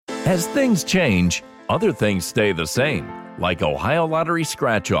As things change, other things stay the same, like Ohio Lottery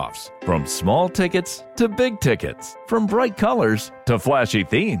scratch-offs. From small tickets to big tickets, from bright colors to flashy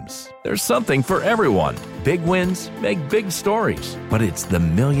themes. There's something for everyone. Big wins make big stories, but it's the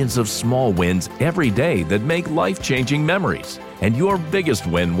millions of small wins every day that make life-changing memories. And your biggest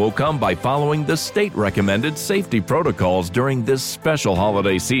win will come by following the state-recommended safety protocols during this special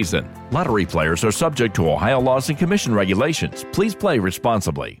holiday season. Lottery players are subject to Ohio laws and commission regulations. Please play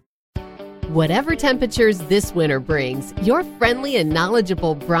responsibly. Whatever temperatures this winter brings, your friendly and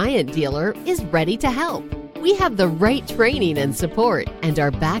knowledgeable Bryant dealer is ready to help. We have the right training and support and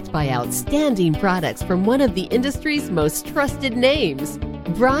are backed by outstanding products from one of the industry's most trusted names,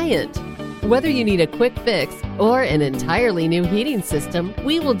 Bryant. Whether you need a quick fix or an entirely new heating system,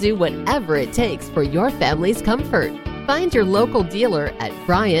 we will do whatever it takes for your family's comfort. Find your local dealer at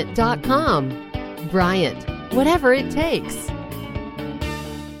Bryant.com. Bryant, whatever it takes.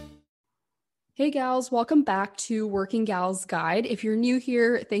 Hey gals, welcome back to Working Gals Guide. If you're new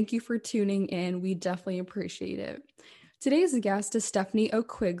here, thank you for tuning in. We definitely appreciate it. Today's guest is Stephanie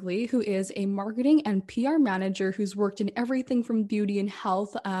O'Quigley, who is a marketing and PR manager who's worked in everything from beauty and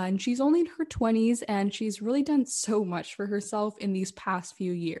health. And she's only in her 20s, and she's really done so much for herself in these past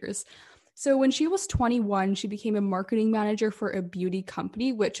few years. So when she was 21, she became a marketing manager for a beauty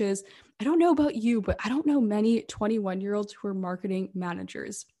company, which is, I don't know about you, but I don't know many 21-year-olds who are marketing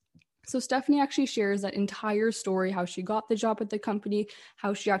managers. So Stephanie actually shares that entire story, how she got the job at the company,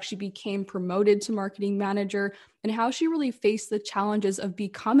 how she actually became promoted to marketing manager, and how she really faced the challenges of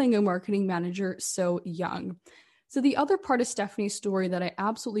becoming a marketing manager so young. So the other part of Stephanie's story that I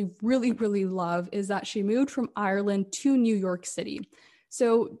absolutely really love is that she moved from Ireland to New York City.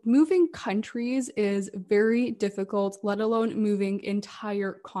 So moving countries is very difficult, let alone moving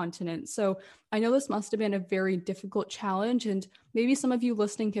entire continents. So I know this must have been a very difficult challenge, and maybe some of you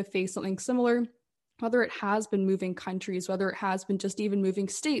listening have faced something similar, whether it has been moving countries, whether it has been just even moving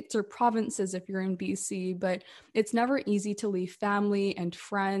states or provinces if you're in BC, but it's never easy to leave family and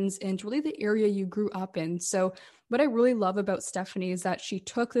friends and really the area you grew up in. So what I really love about Stephanie is that she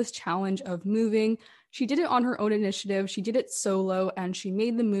took this challenge of moving. She did it on her own initiative. She did it solo, and she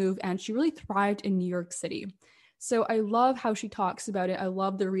made the move, and she really thrived in New York City. So I love how she talks about it. I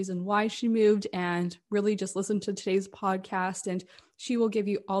love the reason why she moved, and really just listen to today's podcast, and she will give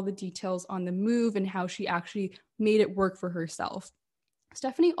you all the details on the move and how she actually made it work for herself.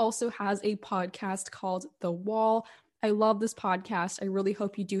 Stephanie also has a podcast called The Wall. I love this podcast. I really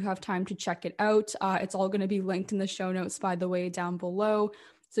hope you do have time to check it out. It's all going to be linked in the show notes, by the way, down below.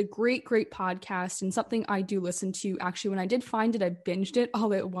 It's a great podcast and something I do listen to. Actually, when I did find it, I binged it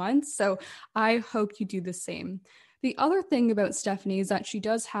all at once. So I hope you do the same. The other thing about Stephanie is that she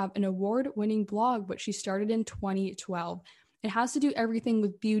does have an award-winning blog, which she started in 2012. It has to do everything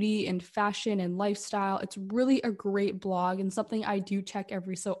with beauty and fashion and lifestyle. It's really a great blog and something I do check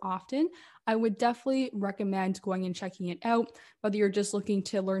every so often. I would definitely recommend going and checking it out, whether you're just looking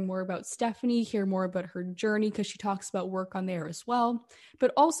to learn more about Stephanie, hear more about her journey, because she talks about work on there as well,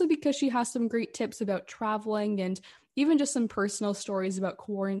 but also because she has some great tips about traveling and even just some personal stories about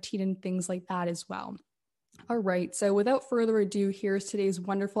quarantine and things like that as well. All right, so without further ado, here's today's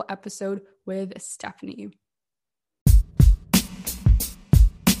wonderful episode with Stephanie.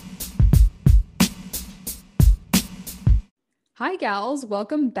 Hi gals,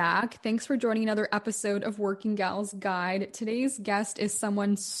 welcome back. Thanks for joining another episode of Working Gals Guide. Today's guest is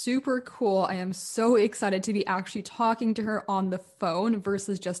someone super cool. I am so excited to be actually talking to her on the phone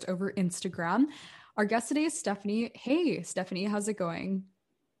versus just over Instagram. Our guest today is Stephanie. Hey, Stephanie, how's it going?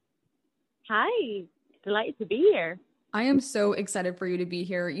 Hi, delighted to be here. I am so excited for you to be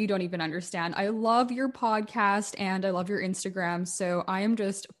here. You don't even understand. I love your podcast and I love your Instagram. So I am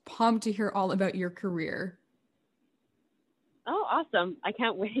just pumped to hear all about your career. Oh, awesome. I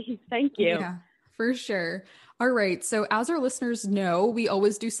can't wait. Thank you. Yeah, for sure. All right. So as our listeners know, we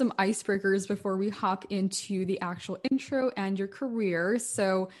always do some icebreakers before we hop into the actual intro and your career.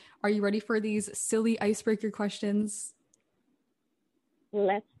 So are you ready for these silly icebreaker questions?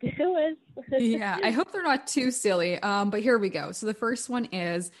 Let's do it. Yeah, I hope they're not too silly, but here we go. So the first one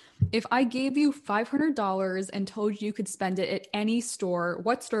is, if I gave you $500 and told you could spend it at any store,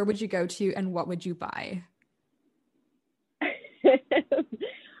 what store would you go to and what would you buy?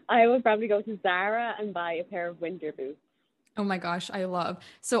 I would probably go to Zara and buy a pair of winter boots. Oh my gosh, I love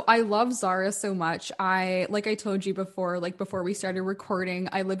Zara so much. Like I told you before, like before we started recording,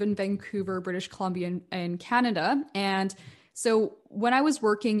 I live in Vancouver, British Columbia in Canada. And so when I was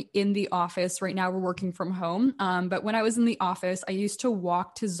working in the office, right now we're working from home, but when I was in the office, I used to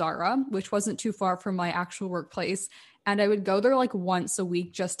walk to Zara, which wasn't too far from my actual workplace. And I would go there like once a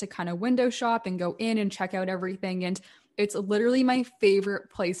week just to kind of window shop and go in and check out everything. And it's literally my favorite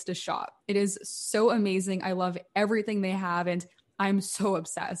place to shop. It is so amazing. I love everything they have, and I'm so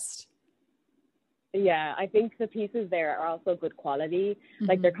obsessed. Yeah, I think the pieces there are also good quality. Mm-hmm.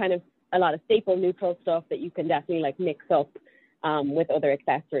 Like they're kind of a lot of staple neutral stuff that you can definitely like mix up with other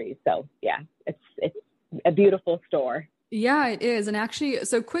accessories. So yeah, it's a beautiful store. Yeah, it is. And actually,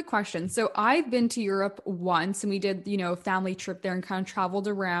 so quick question. So I've been to Europe once and we did, family trip there and kind of traveled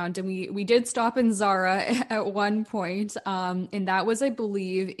around, and we did stop in Zara at one point. And that was, I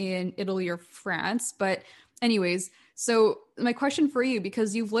believe, in Italy or France. But anyways, so my question for you,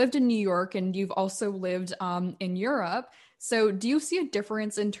 because you've lived in New York and you've also lived in Europe. So do you see a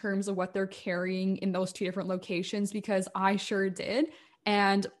difference in terms of what they're carrying in those two different locations? Because I sure did.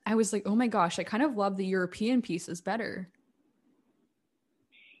 And I was like, oh my gosh, I kind of love the European pieces better.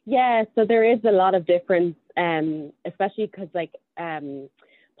 Yeah, so there is a lot of difference, especially because like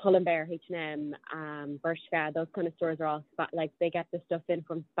Pull&Bear, H&M, Bershka, those kind of stores are all like they get the stuff in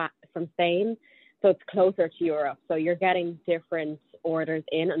from Spain, so it's closer to Europe. So you're getting different orders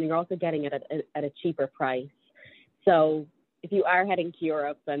in, and you're also getting it at a cheaper price. So if you are heading to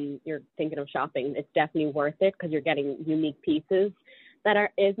Europe and you're thinking of shopping, it's definitely worth it because you're getting unique pieces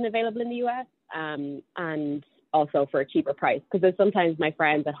that isn't available in the US, and also for a cheaper price. Because there's sometimes my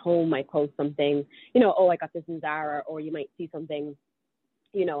friends at home might post something, oh, I got this in Zara, or you might see something,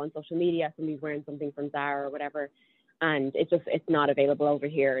 on social media, somebody's wearing something from Zara or whatever, and it's not available over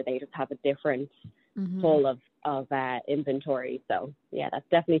here. They just have a different full of inventory. So yeah, that's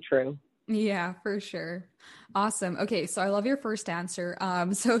definitely true. Yeah, for sure. Awesome. Okay, so I love your first answer.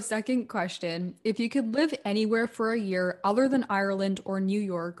 So second question, if you could live anywhere for a year other than Ireland or New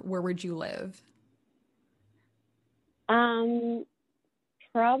York, where would you live?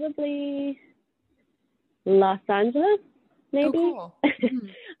 Probably Los Angeles, maybe. Oh, cool.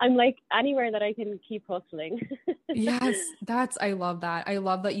 I'm like anywhere that I can keep hustling. Yes, I love that. I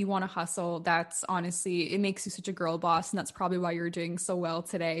love that you want to hustle. That's honestly, it makes you such a girl boss, and that's probably why you're doing so well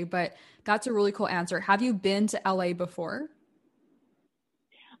today. But that's a really cool answer. Have you been to LA before?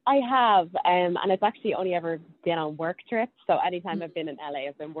 I have, and it's actually only ever been on work trips. So anytime I've been in LA,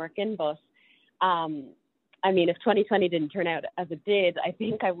 I've been working. But I mean, if 2020 didn't turn out as it did, I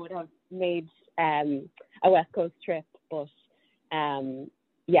think I would have made a West Coast trip. But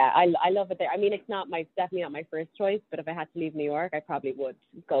yeah, I love it there. I mean, it's definitely not my first choice, but if I had to leave New York, I probably would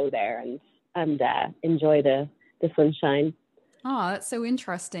go there and enjoy the sunshine. Oh, that's so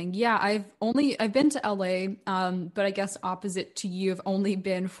interesting. Yeah, I've been to LA, but I guess opposite to you, I've only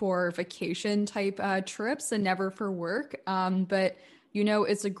been for vacation type trips and never for work. But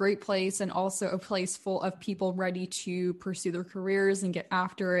it's a great place and also a place full of people ready to pursue their careers and get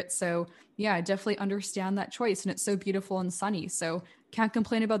after it. So yeah, I definitely understand that choice, and it's so beautiful and sunny. So can't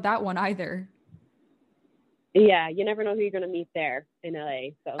complain about that one either. Yeah, you never know who you're going to meet there in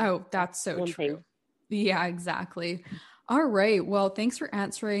LA. So oh, that's so true. Thing. Yeah, exactly. All right. Well, thanks for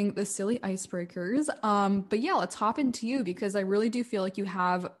answering the silly icebreakers. But yeah, let's hop into you because I really do feel like you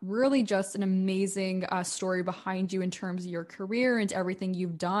have really just an amazing story behind you in terms of your career and everything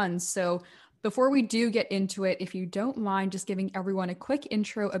you've done. So before we do get into it, if you don't mind just giving everyone a quick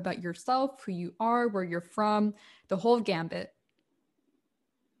intro about yourself, who you are, where you're from, the whole gambit.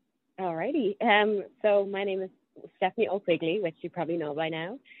 All righty. So my name is Stephanie O'Quigley, which you probably know by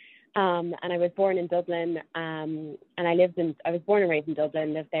now. And I was born in Dublin, and I was born and raised in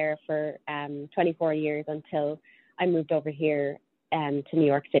Dublin, lived there for 24 years until I moved over here to New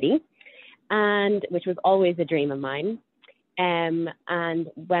York City, and which was always a dream of mine. And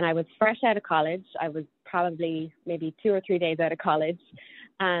when I was fresh out of college, I was probably maybe 2 or 3 days out of college,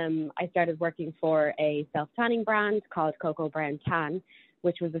 I started working for a self-tanning brand called Cocoa Brown Tan,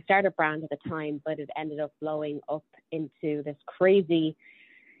 which was a startup brand at the time, but it ended up blowing up into this crazy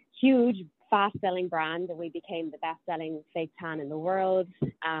huge, fast-selling brand, and we became the best-selling fake tan in the world.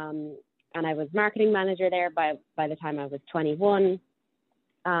 And I was marketing manager there by the time I was 21.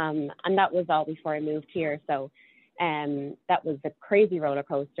 And that was all before I moved here. So that was a crazy roller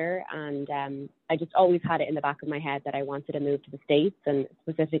coaster. And I just always had it in the back of my head that I wanted to move to the States, and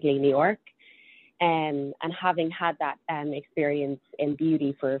specifically New York. And having had that experience in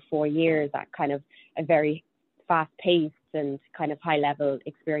beauty for 4 years, that kind of a very fast-paced and kind of high-level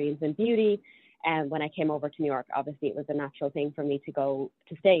experience in beauty. And when I came over to New York, obviously it was a natural thing for me to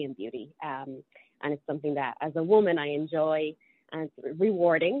stay in beauty. And it's something that as a woman I enjoy, and it's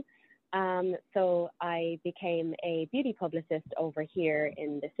rewarding. So I became a beauty publicist over here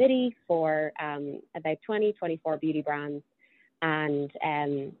in the city for about 24 beauty brands. And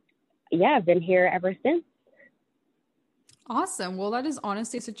yeah, I've been here ever since. Awesome. Well, that is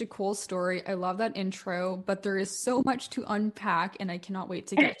honestly such a cool story. I love that intro, but there is so much to unpack and I cannot wait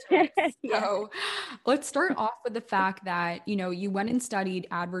to get to it. Yeah. So let's start off with the fact that, you went and studied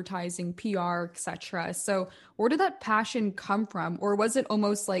advertising, PR, etc. So where did that passion come from? Or was it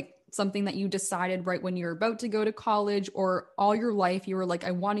almost like something that you decided right when you were about to go to college, or all your life you were like,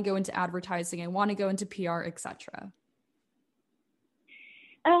 I want to go into advertising, I want to go into PR, etc.?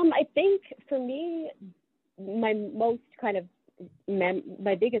 I think for me, my most kind of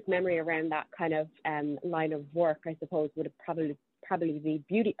my biggest memory around that kind of line of work, I suppose, would have probably be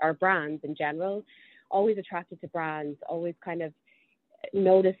beauty or brands in general. Always attracted to brands, always kind of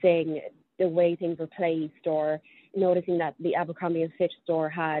noticing the way things were placed, or noticing that the Abercrombie and Fitch store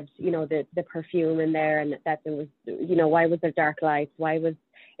had, the perfume in there, and that there was, why was there dark lights? Why was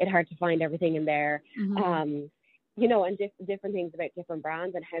it hard to find everything in there? Mm-hmm. And different things about different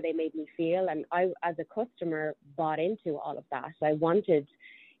brands and how they made me feel. And I, as a customer, bought into all of that. I wanted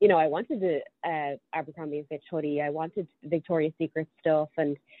the Abercrombie and Fitch hoodie. I wanted Victoria's Secret stuff,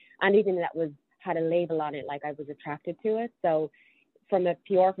 and anything that had a label on it, like, I was attracted to it. So from a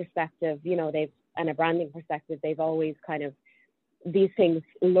PR perspective, and a branding perspective, they've always kind of, these things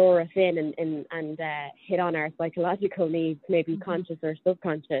lure us in and hit on our psychological needs, maybe Mm-hmm. conscious or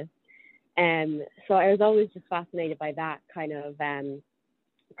subconscious. So I was always just fascinated by that kind of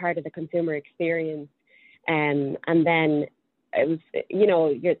part of the consumer experience. And then it was,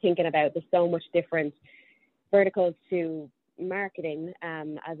 you're thinking about, there's so much different verticals to marketing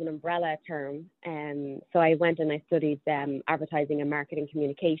as an umbrella term. So I went and I studied advertising and marketing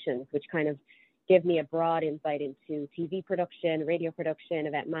communications, which kind of gave me a broad insight into TV production, radio production,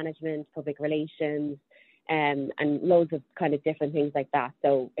 event management, public relations, and loads of kind of different things like that.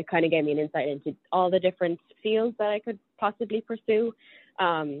 So it kind of gave me an insight into all the different fields that I could possibly pursue.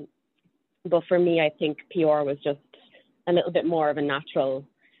 But for me, I think PR was just a little bit more of a natural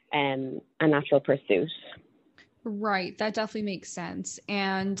pursuit. Right. That definitely makes sense.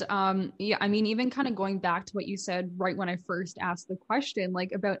 And yeah, I mean, even kind of going back to what you said right when I first asked the question,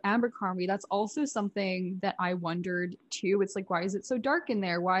 like about Abercrombie, that's also something that I wondered too. It's like, why is it so dark in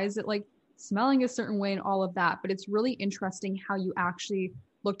there? Why is it like smelling a certain way and all of that? But it's really interesting how you actually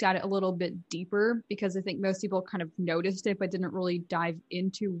looked at it a little bit deeper, because I think most people kind of noticed it, but didn't really dive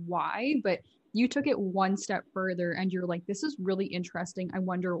into why. But you took it one step further and you're like, this is really interesting. I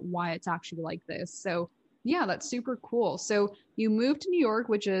wonder why it's actually like this. So yeah, that's super cool. So you moved to New York,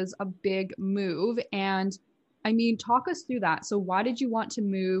 which is a big move. And I mean, talk us through that. So why did you want to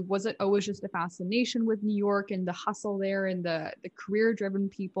move? Was it always just a fascination with New York and the hustle there and the career driven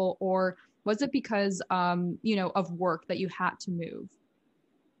people? Or was it because, of work that you had to move?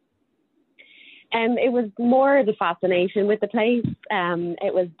 It was more the fascination with the place.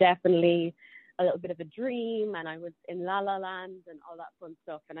 It was definitely a little bit of a dream, and I was in La La Land and all that fun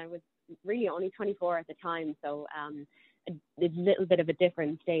stuff. And I was really only 24 at the time, so it's a little bit of a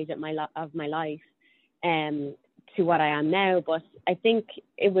different stage of my life to what I am now. But I think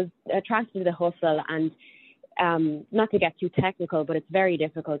it was attracted to the hustle, and not to get too technical, but it's very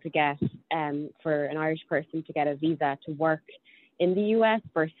difficult to get for an Irish person to get a visa to work in the US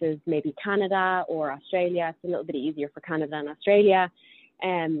versus maybe Canada or Australia. It's a little bit easier for Canada and Australia.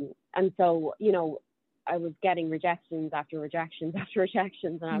 And so, I was getting rejections after rejections after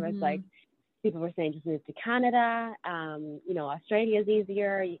rejections. And I was like, people were saying, just move to Canada. Australia is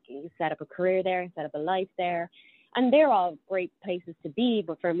easier. You can set up a career there, set up a life there. And they're all great places to be.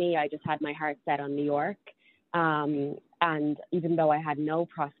 But for me, I just had my heart set on New York. And even though I had no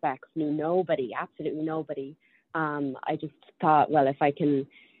prospects, knew nobody, absolutely nobody, I just thought, well,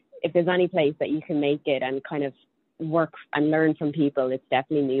 if there's any place that you can make it and kind of work and learn from people, it's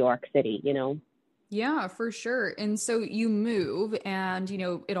definitely New York City, Yeah, for sure. And so you move and,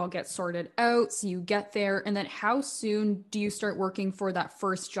 it all gets sorted out. So you get there. And then how soon do you start working for that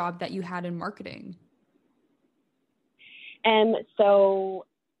first job that you had in marketing? So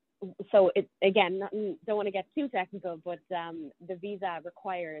it, again, don't want to get too technical, but the visa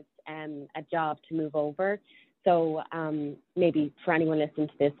requires a job to move over. So maybe for anyone listening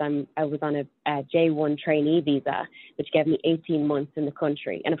to this, I was on a J1 trainee visa, which gave me 18 months in the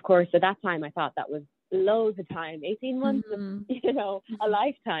country. And of course, at that time, I thought that was loads of time, 18 months, a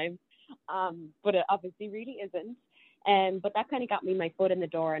lifetime. But it obviously really isn't. But that kind of got me my foot in the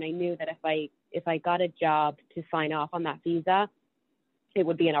door. And I knew that if I got a job to sign off on that visa, it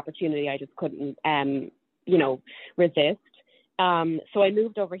would be an opportunity I just couldn't, resist. So I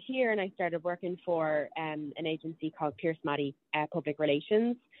moved over here and I started working for an agency called Pierce Maddie Public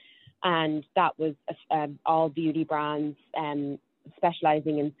Relations. And that was all beauty brands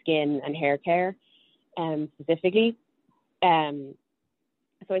specializing in skin and hair care specifically.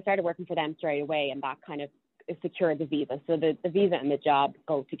 So I started working for them straight away, and that kind of secured the visa. So the visa and the job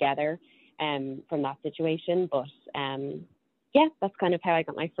go together from that situation. But yeah, that's kind of how I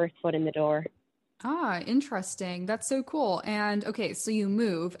got my first foot in the door. Ah, interesting. That's so cool. And okay, so you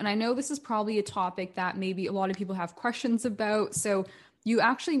move, and I know this is probably a topic that maybe a lot of people have questions about. So you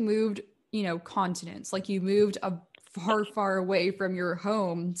actually moved, continents, like you moved a far, far away from your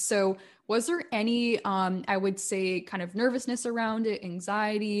home. So was there any, I would say, kind of nervousness around it,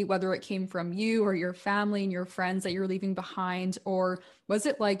 anxiety, whether it came from you or your family and your friends that you're leaving behind? Or was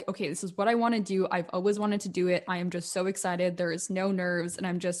it like, okay, this is what I want to do. I've always wanted to do it. I am just so excited. There is no nerves and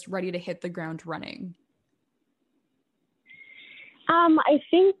I'm just ready to hit the ground running? I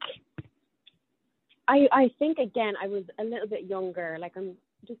think again, I was a little bit younger. Like, I'm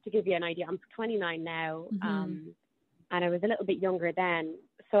just to give you an idea, I'm 29 now. And I was a little bit younger then.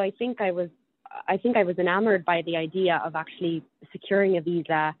 So I think I was enamored by the idea of actually securing a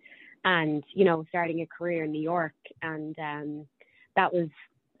visa and, starting a career in New York. And that was,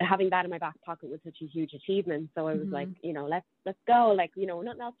 having that in my back pocket was such a huge achievement. So I was like, let's go, like,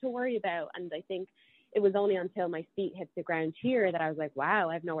 nothing else to worry about. And I think it was only until my feet hit the ground here that I was like, wow,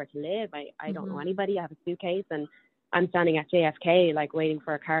 I have nowhere to live. I don't know anybody. I have a suitcase and I'm standing at JFK, like waiting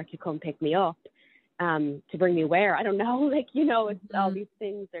for a car to come pick me up. To bring me where, I don't know, like, it's all these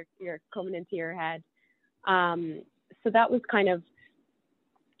things you're coming into your head. So that was kind of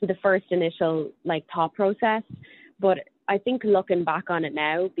the first initial like thought process. But I think looking back on it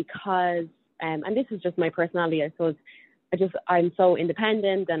now, because, and this is just my personality, I suppose, I'm so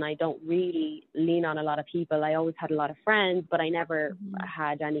independent and I don't really lean on a lot of people. I always had a lot of friends, but I never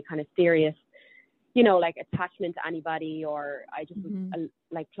had any kind of serious like attachment to anybody, or I just was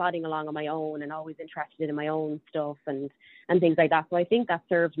like plodding along on my own and always interested in my own stuff and things like that. So I think that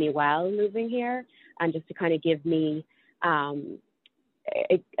served me well moving here, and just to kind of give me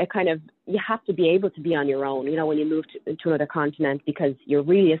a kind of, you have to be able to be on your own, when you move to another continent, because you're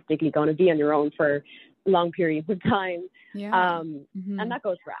realistically going to be on your own for long periods of time. And that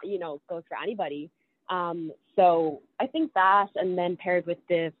goes for anybody. So I think that, and then paired with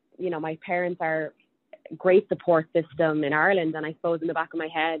the, my parents are great support system in Ireland. And I suppose in the back of my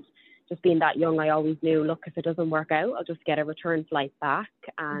head, just being that young, I always knew, look, if it doesn't work out, I'll just get a return flight back.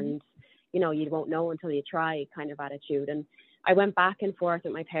 And, you won't know until you try kind of attitude. And I went back and forth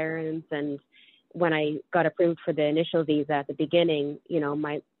with my parents. And when I got approved for the initial visa at the beginning,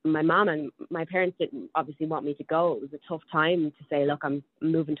 my mom and my parents didn't obviously want me to go. It was a tough time to say, look, I'm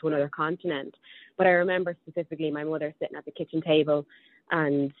moving to another continent. But I remember specifically my mother sitting at the kitchen table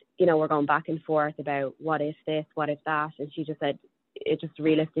and, we're going back and forth about what if this, what if that. And she just said, it just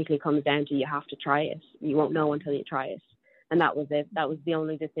realistically comes down to, you have to try it. You won't know until you try it. And that was it. That was the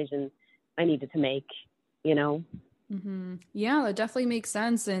only decision I needed to make, Yeah, that definitely makes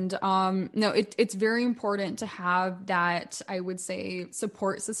sense. And no, it's very important to have that, I would say,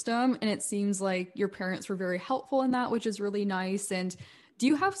 support system. And it seems like your parents were very helpful in that, which is really nice. And do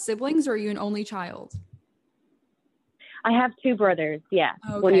you have siblings, or are you an only child? I have two brothers. Yeah.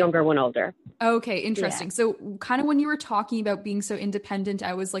 Okay. One younger, one older. Okay. Interesting. Yeah. So kind of when you were talking about being so independent,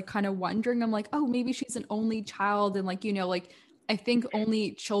 I was like kind of wondering, I'm like, oh, maybe she's an only child. And like, I think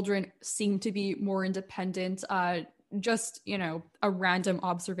only children seem to be more independent. Just, a random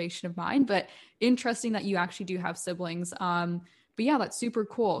observation of mine, but interesting that you actually do have siblings. But yeah, that's super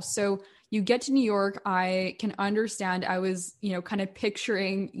cool. So you get to New York. I can understand. I was, kind of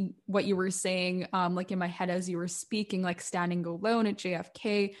picturing what you were saying, like in my head as you were speaking, like standing alone at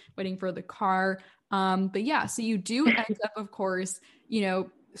JFK, waiting for the car. But yeah, so you do end up, of course,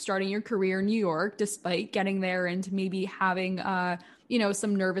 starting your career in New York, despite getting there and maybe having,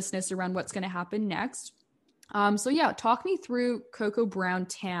 some nervousness around what's going to happen next. So yeah, talk me through Cocoa Brown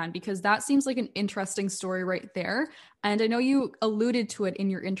Tan, because that seems like an interesting story right there. And I know you alluded to it in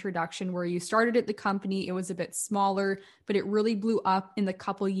your introduction, where you started at the company. It was a bit smaller, but it really blew up in the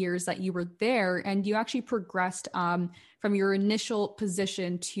couple years that you were there. And you actually progressed from your initial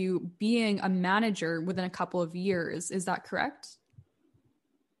position to being a manager within a couple of years. Is that correct?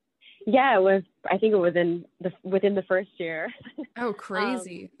 Yeah, it was. I think it was within the first year. Oh,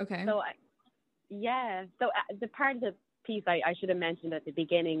 crazy. Okay. So the part of the piece I should have mentioned at the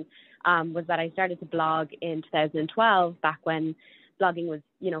beginning was that I started to blog in 2012, back when blogging was,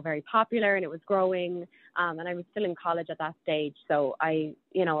 very popular and it was growing. And I was still in college at that stage. So I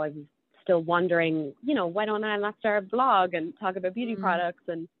was still wondering, why don't I not start a blog and talk about beauty products?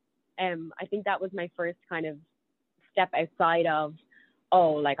 And I think that was my first kind of step outside of,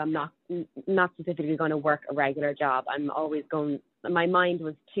 I'm not specifically going to work a regular job. I'm always my mind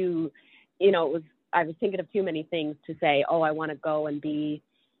was too, it was I was thinking of too many things to say, oh, I want to go and be,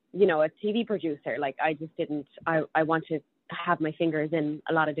 you know, a TV producer. Like I just didn't, I want to have my fingers in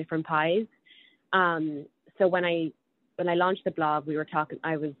a lot of different pies. So when I launched the blog,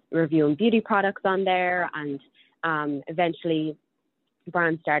 I was reviewing beauty products on there, and eventually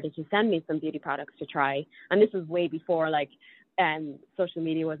brands started to send me some beauty products to try. And this was way before like social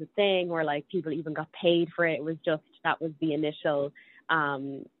media was a thing, or like people even got paid for it. It was just, that was the initial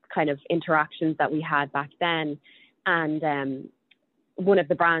kind of interactions that we had back then. And one of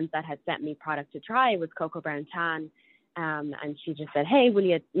the brands that had sent me product to try was Cocoa Brown Tan. And she just said, hey, will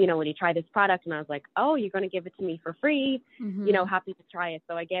you try this product? And I was like, oh, you're going to give it to me for free? Mm-hmm. You know, happy to try it.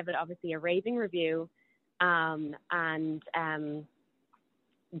 So I gave it obviously a raving review.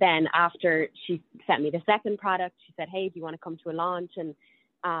 Then after she sent me the second product, she said, hey, do you want to come to a launch and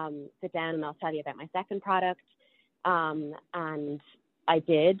sit down and I'll tell you about my second product? And I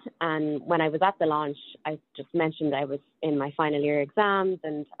did. And when I was at the launch, I just mentioned I was in my final year exams,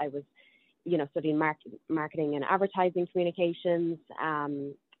 and I was, you know, studying marketing and advertising communications.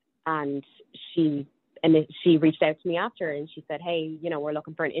 And she reached out to me after, and she said, hey, you know, we're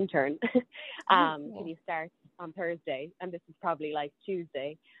looking for an intern. Can you start on Thursday? And this is probably like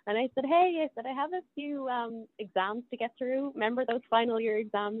Tuesday. And I said, hey, I have a few exams to get through. Remember those final year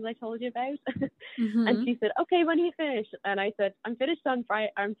exams I told you about? Mm-hmm. And she said, okay, when do you finish? And I said, I'm finished on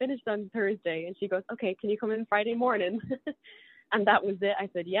Thursday. And she goes, okay, can you come in Friday morning? And that was it. I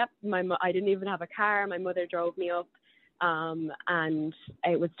said, yep. I didn't even have a car. My mother drove me up. And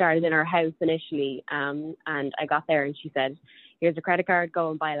it was started in our house initially. And I got there and she said, here's a credit card, go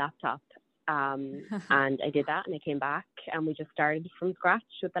and buy a laptop. And I did that, and I came back, and we just started from scratch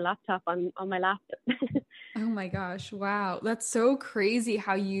with the laptop on my lap. Oh my gosh. Wow. That's so crazy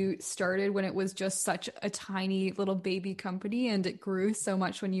how you started when it was just such a tiny little baby company, and it grew so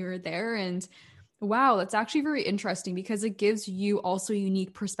much when you were there. And wow, that's actually very interesting because it gives you also a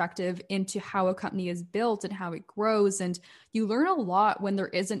unique perspective into how a company is built and how it grows. And you learn a lot when there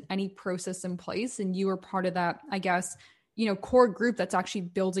isn't any process in place, and you are part of that, I guess, you know, core group that's actually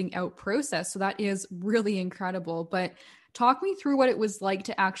building out process. So that is really incredible. But talk me through what it was like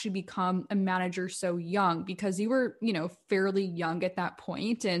to actually become a manager so young, because you were, you know, fairly young at that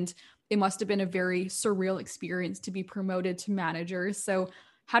point, and it must have been a very surreal experience to be promoted to manager. So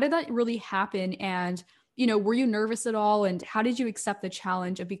how did that really happen? And, you know, were you nervous at all? And how did you accept the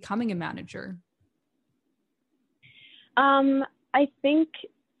challenge of becoming a manager? I think,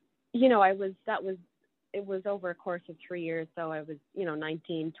 you know, it was over a course of 3 years. So I was, you know,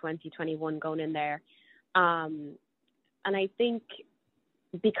 19, 20, 21 going in there. And I think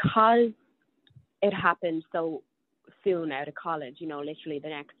because it happened so soon out of college, you know, literally the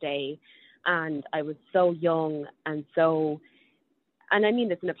next day, and I was so young and I mean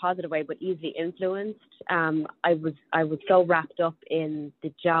this in a positive way, but easily influenced. I was so wrapped up in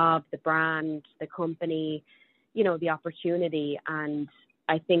the job, the brand, the company, you know, the opportunity. And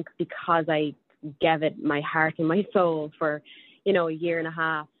I think because I gave it my heart and my soul for, you know, a year and a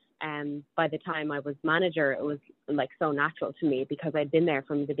half, by the time I was manager, it was like so natural to me because I'd been there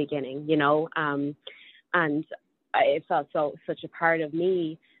from the beginning, you know, and it felt such a part of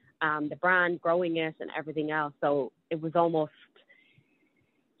me, the brand, growing it and everything else. So it was almost,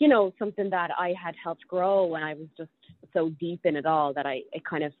 you know, something that I had helped grow, and I was just so deep in it all that it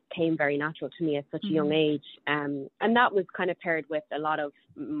kind of came very natural to me at such a young age. And that was kind of paired with a lot of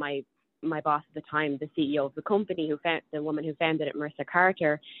my boss at the time, the CEO of the company, the woman who founded it, Marissa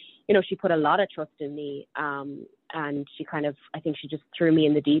Carter. You know, she put a lot of trust in me, and she kind of, I think she just threw me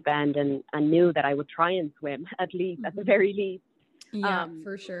in the deep end and knew that I would try and swim at the very least. Yeah,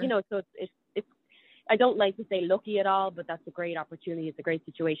 for sure. You know, so it's I don't like to say lucky at all, but that's a great opportunity. It's a great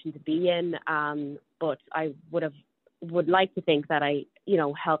situation to be in. But I would like to think that I, you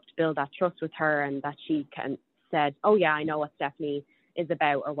know, helped build that trust with her, and that she said, oh yeah, I know what Stephanie is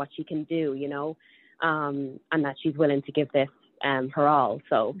about or what she can do, you know, and that she's willing to give this her all.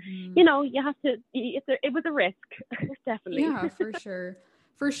 So, you know, you have to, it was a risk, definitely. Yeah, for sure.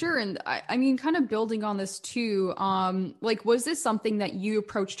 For sure. And I mean, kind of building on this too, like, was this something that you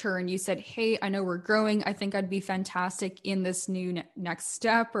approached her and you said, hey, I know we're growing, I think I'd be fantastic in this new next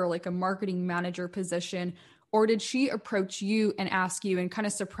step, or like a marketing manager position? Or did she approach you and ask you and kind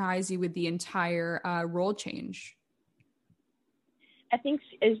of surprise you with the entire role change? I think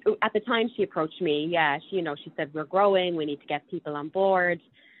at the time she approached me, yeah, she said, we're growing, we need to get people on board.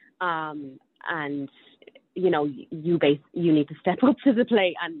 And, you know, you need to step up to the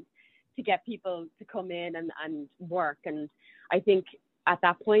plate and to get people to come in and work. And I think at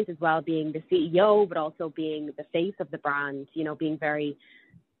that point as well, being the CEO, but also being the face of the brand, you know, being very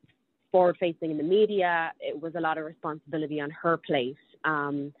forward facing in the media, it was a lot of responsibility on her plate.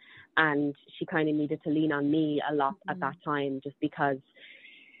 And she kind of needed to lean on me a lot at that time, just because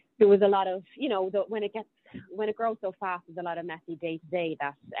there was a lot of, when it grows so fast, there's a lot of messy day to day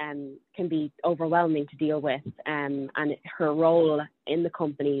that can be overwhelming to deal with. And her role in the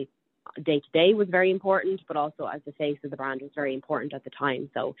company day to day was very important, but also as the face of the brand was very important at the time.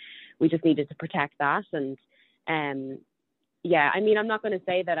 So we just needed to protect that. And I'm not going to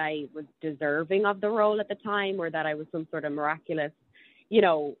say that I was deserving of the role at the time, or that I was some sort of miraculous,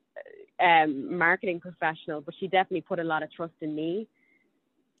 marketing professional, but she definitely put a lot of trust in me.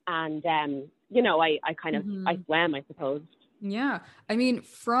 And, I kind of, I swam, I suppose. Yeah. I mean,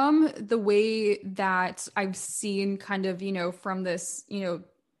 from the way that I've seen kind of, from this,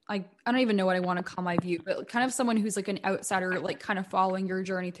 I don't even know what I want to call my view, but kind of someone who's like an outsider, like kind of following your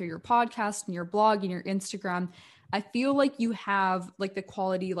journey through your podcast and your blog and your Instagram. I feel like you have like the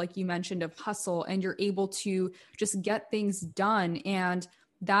quality, like you mentioned, of hustle, and you're able to just get things done. And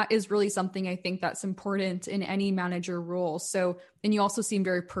that is really something I think that's important in any manager role. So, and you also seem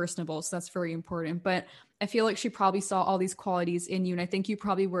very personable. So that's very important. But I feel like she probably saw all these qualities in you. And I think you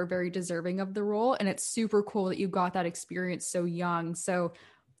probably were very deserving of the role. And it's super cool that you got that experience so young. So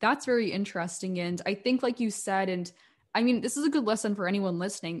that's very interesting. And I think, like you said, and I mean, this is a good lesson for anyone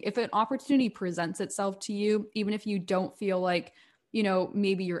listening. If an opportunity presents itself to you, even if you don't feel like,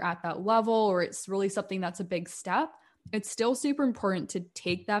 maybe you're at that level, or it's really something that's a big step, it's still super important to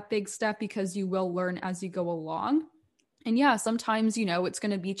take that big step, because you will learn as you go along. And yeah, sometimes, it's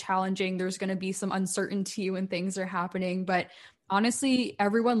going to be challenging. There's going to be some uncertainty when things are happening, but honestly,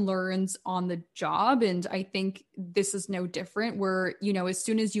 everyone learns on the job. And I think this is no different, where, as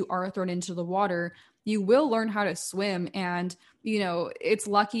soon as you are thrown into the water, you will learn how to swim. And, it's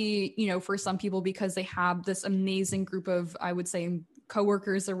lucky, for some people, because they have this amazing group of, I would say,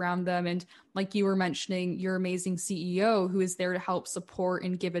 coworkers around them. And like you were mentioning, your amazing CEO who is there to help support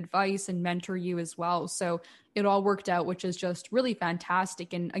and give advice and mentor you as well. So it all worked out, which is just really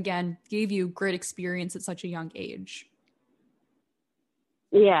fantastic. And again, gave you great experience at such a young age.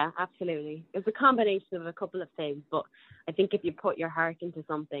 Yeah, absolutely. It's a combination of a couple of things, but I think if you put your heart into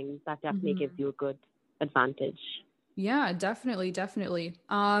something, that definitely gives you a good advantage. Yeah, definitely.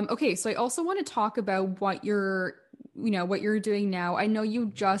 Okay. So I also want to talk about what you're doing now. I know you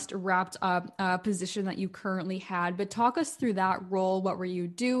just wrapped up a position that you currently had, but talk us through that role. What were you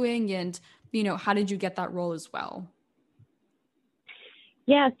doing? And, how did you get that role as well?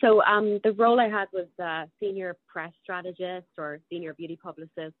 Yeah, so the role I had was senior press strategist, or senior beauty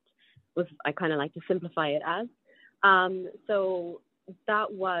publicist, I kind of like to simplify it as. So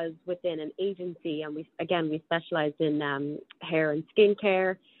that was within an agency, and we specialized in hair and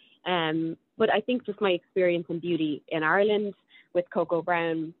skincare. But I think just my experience in beauty in Ireland with Coco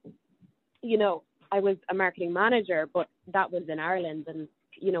Brown, I was a marketing manager, but that was in Ireland. And,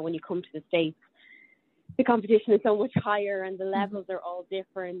 when you come to the States, the competition is so much higher, and the levels are all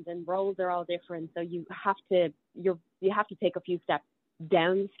different, and roles are all different. So you have to take a few steps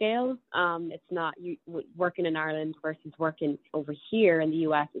down the scale. It's not you working in Ireland versus working over here in the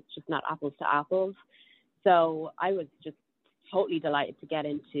US. It's just not apples to apples. So I was just totally delighted to get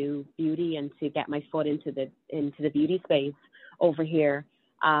into beauty and to get my foot into the beauty space over here.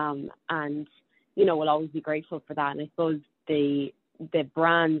 And we'll always be grateful for that. And I suppose the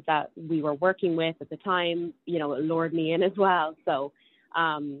brands that we were working with at the time, lured me in as well. So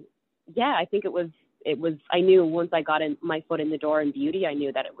I think it was, I knew once I got my foot in the door in beauty, I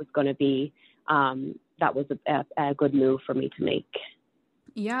knew that it was going to be, that was a good move for me to make.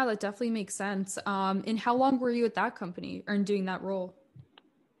 Yeah, that definitely makes sense. And how long were you at that company or doing that role?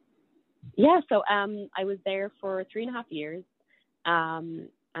 Yeah, so I was there for 3.5 years.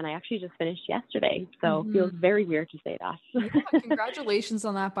 And I actually just finished yesterday. So it feels very weird to say that. Yeah, congratulations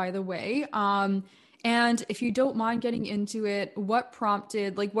on that, by the way. And if you don't mind getting into it, what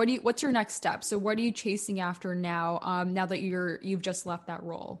prompted, what's your next step? So what are you chasing after now, now that you've just left that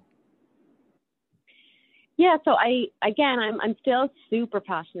role? Yeah, so I'm still super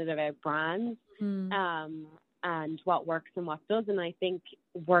passionate about brands, and what works and what doesn't. I think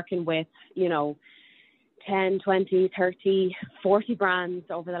working with, 10, 20, 30, 40 brands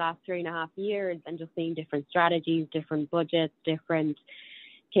over the last 3.5 years, and just seeing different strategies, different budgets, different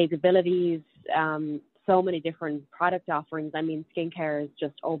capabilities, so many different product offerings. I mean, skincare is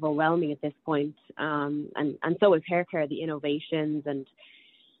just overwhelming at this point. And so is hair care. The innovations and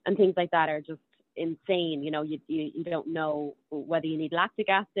things like that are just insane. You don't know whether you need lactic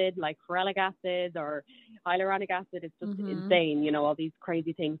acid, like ferulic acid, or hyaluronic acid. It's just insane, all these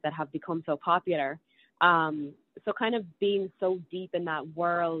crazy things that have become so popular. so kind of being so deep in that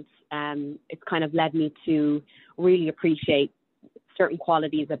world, it's kind of led me to really appreciate certain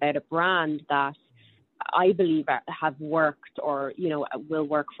qualities about a brand that I believe have worked or, will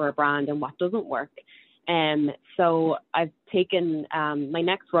work for a brand, and what doesn't work. So I've taken, my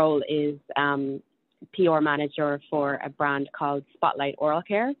next role is PR manager for a brand called Spotlight Oral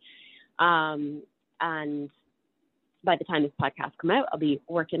Care. And by the time this podcast come out, I'll be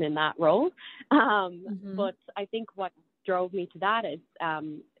working in that role. But I think what drove me to that is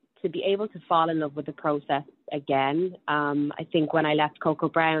to be able to fall in love with the process again. I think when I left Cocoa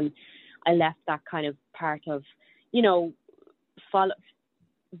Brown, I left that kind of part of,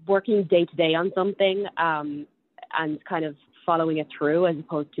 working day to day on something and kind of following it through, as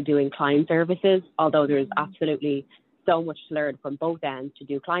opposed to doing client services, although there's absolutely so much to learn from both ends, to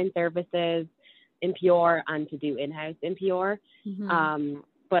do client services in PR and to do in-house in PR.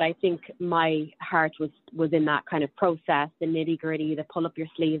 But I think my heart was in that kind of process, the nitty-gritty, the pull up your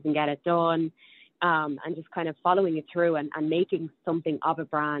sleeves and get it done, and just kind of following it through and making something of a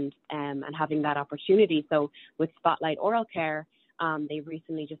brand and having that opportunity. So with Spotlight Oral Care, they've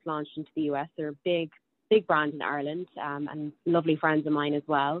recently just launched into the US. They're a big brand in Ireland, and lovely friends of mine as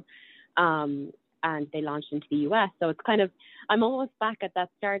well. And they launched into the US. So it's kind of, I'm almost back at that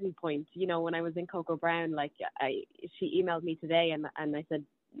starting point. When I was in Cocoa Brown, she emailed me today and I said,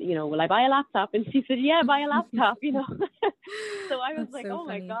 will I buy a laptop? And she said, yeah, buy a laptop, So I was like, oh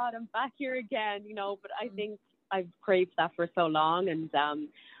my God, I'm back here again, but I think I've craved that for so long. And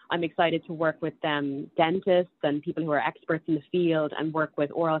I'm excited to work with dentists and people who are experts in the field and work with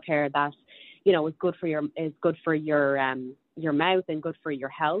oral care that, is good for your mouth and good for your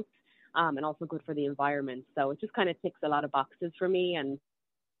health. And also good for the environment. So it just kind of ticks a lot of boxes for me. And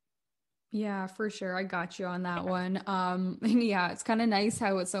yeah, for sure. I got you on that one. Yeah, it's kind of nice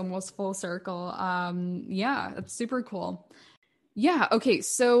how it's almost full circle. Yeah, it's super cool. Yeah. Okay.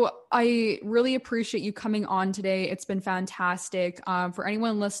 So I really appreciate you coming on today. It's been fantastic. For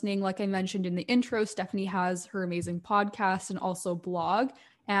anyone listening, like I mentioned in the intro, Stephanie has her amazing podcast and also blog,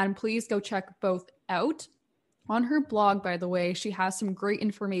 and please go check both out. On her blog, by the way, she has some great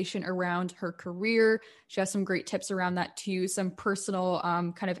information around her career. She has some great tips around that too, some personal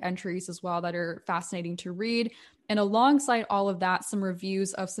kind of entries as well that are fascinating to read. And alongside all of that, some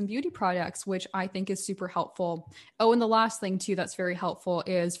reviews of some beauty products, which I think is super helpful. Oh, and the last thing too that's very helpful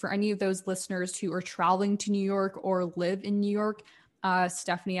is for any of those listeners who are traveling to New York or live in New York,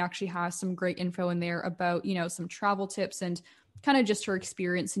 Stephanie actually has some great info in there about, some travel tips and kind of just her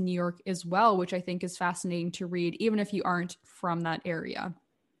experience in New York as well, which I think is fascinating to read, even if you aren't from that area.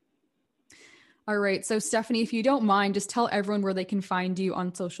 All right. So Stephanie, if you don't mind, just tell everyone where they can find you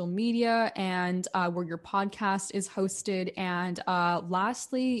on social media and where your podcast is hosted. And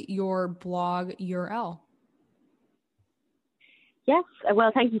lastly, your blog URL. Yes. Well,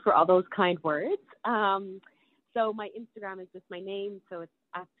 thank you for all those kind words. So my Instagram is just my name. So it's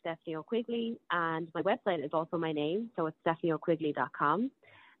at Stephanie O'Quigley, and my website is also my name, so it's stephanieoquigley.com.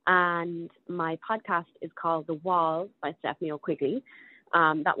 And my podcast is called The Wall by Stephanie O'Quigley.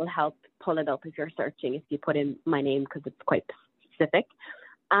 That will help pull it up if you're searching, if you put in my name, because it's quite specific.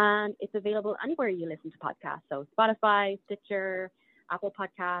 And it's available anywhere you listen to podcasts. So Spotify, Stitcher, Apple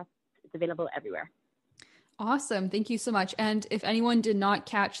Podcasts, it's available everywhere. Awesome. Thank you so much. And if anyone did not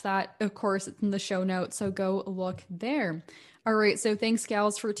catch that, of course, it's in the show notes, so go look there. All right. So thanks,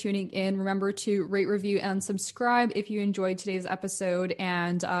 gals, for tuning in. Remember to rate, review, and subscribe if you enjoyed today's episode.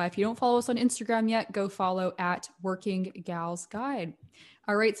 And if you don't follow us on Instagram yet, go follow at Working Gals Guide.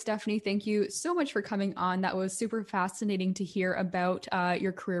 All right, Stephanie, thank you so much for coming on. That was super fascinating to hear about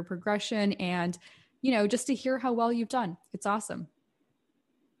your career progression and, just to hear how well you've done. It's awesome.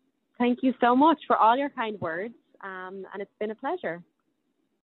 Thank you so much for all your kind words. And it's been a pleasure.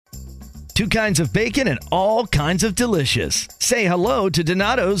 Two kinds of bacon and all kinds of delicious. Say hello to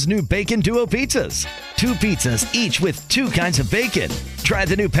Donato's new Bacon Duo pizzas. 2 pizzas, each with 2 kinds of bacon. Try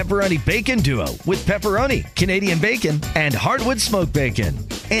the new Pepperoni Bacon Duo with pepperoni, Canadian bacon, and hardwood smoked bacon.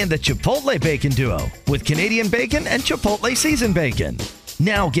 And the Chipotle Bacon Duo with Canadian bacon and Chipotle seasoned bacon.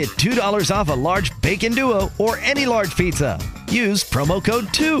 Now get $2 off a large Bacon Duo or any large pizza. Use promo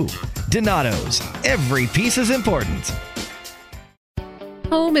code 2. Donato's. Every piece is important.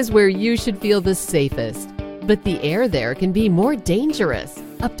 Home is where you should feel the safest, but the air there can be more dangerous,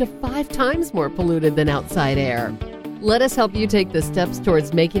 up to 5 times more polluted than outside air. Let us help you take the steps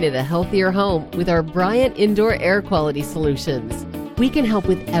towards making it a healthier home with our Bryant Indoor Air Quality Solutions. We can help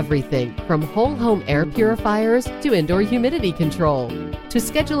with everything from whole home air purifiers to indoor humidity control. To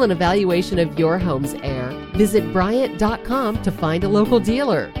schedule an evaluation of your home's air, visit Bryant.com to find a local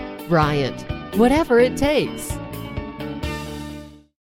dealer. Bryant, whatever it takes.